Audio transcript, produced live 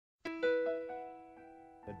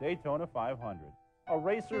the Daytona 500, a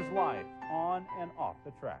racer's life on and off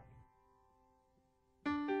the track.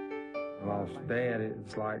 I lost Dad.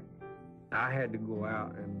 It's like I had to go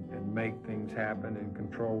out and make things happen and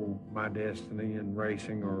control my destiny in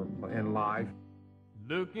racing or in life.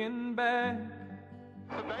 Looking back,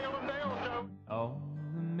 the Dale and Dale show. All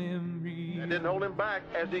the memories. And didn't hold him back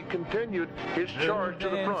as he continued his charge to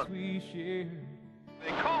the front. They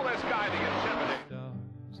call this guy the Yosemite.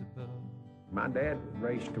 My dad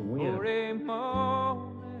raced to win.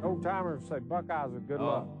 Old timers say Buckeyes are good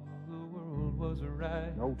luck.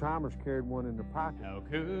 Old timers carried one in their pocket. How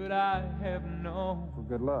could I have known for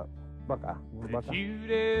good luck? Buckeye. That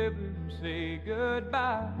you'd ever say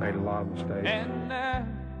goodbye? Made a lot of mistakes. And now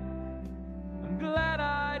I'm glad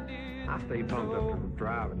I did. I stay pumped up to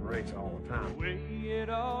drive and race all the time. The way it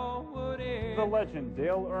all would end. The legend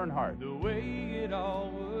Dale Earnhardt. The way it all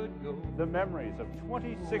would go. The memories of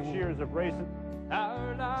 26 years of racing.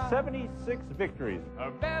 76 victories.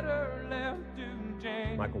 Are better left to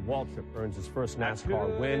change. Michael Waltrip earns his first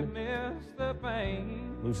NASCAR win.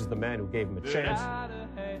 Loses the man who gave him a chance.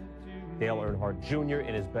 Dale Earnhardt Jr.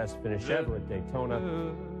 in his best finish ever at Daytona.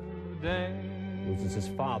 Loses his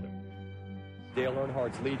father. Dale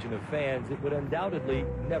Earnhardt's legion of fans, it would undoubtedly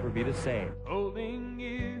never be the same.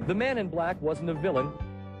 The man in black wasn't a villain.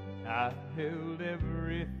 I held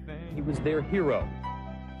everything. He was their hero.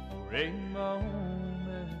 For a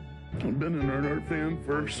moment. I've been an Earnhardt fan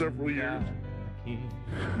for several years.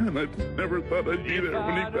 And I just never thought I'd be there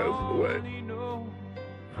when he passed away.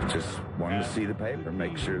 Just wanted to see the paper,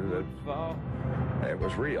 make sure that it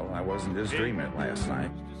was real. I wasn't just dreaming it last night.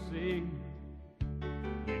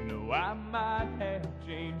 You know I might have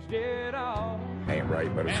changed it all. Ain't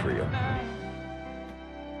right, but it's real.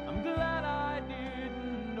 I'm glad I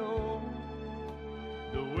didn't know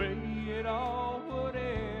the way it all would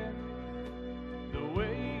end, the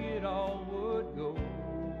way it all would go.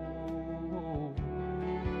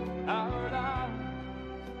 Our lives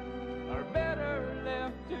are better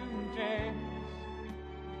left to chance.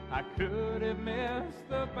 I could have missed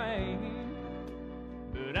the pain,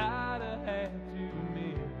 but I'd have had to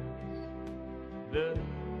miss the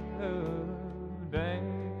day.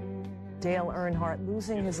 Dale Earnhardt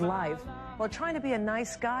losing his life while trying to be a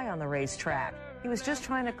nice guy on the racetrack. He was just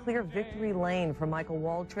trying to clear victory lane for Michael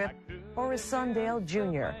Waltrip or his son Dale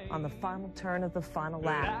Jr. on the final turn of the final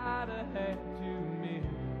lap. I'd have had to miss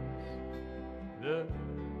the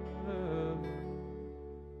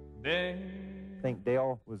day. I think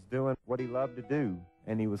Dale was doing what he loved to do,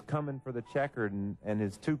 and he was coming for the checkered, and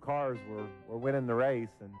his two cars were winning the race.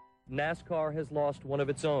 And NASCAR has lost one of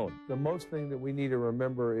its own. The most thing that we need to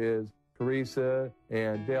remember is Teresa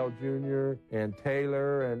and Dale Jr. and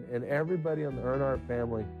Taylor and everybody in the Earnhardt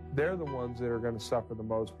family. They're the ones that are going to suffer the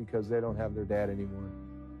most because they don't have their dad anymore.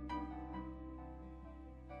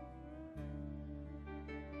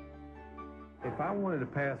 If I wanted to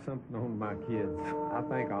pass something on to my kids, I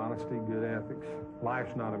think honesty, good ethics.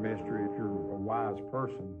 Life's not a mystery. If you're a wise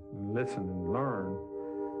person and listen and learn,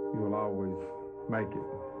 you will always make it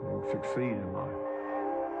and succeed in life.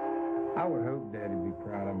 I would hope Daddy'd be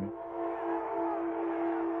proud of me.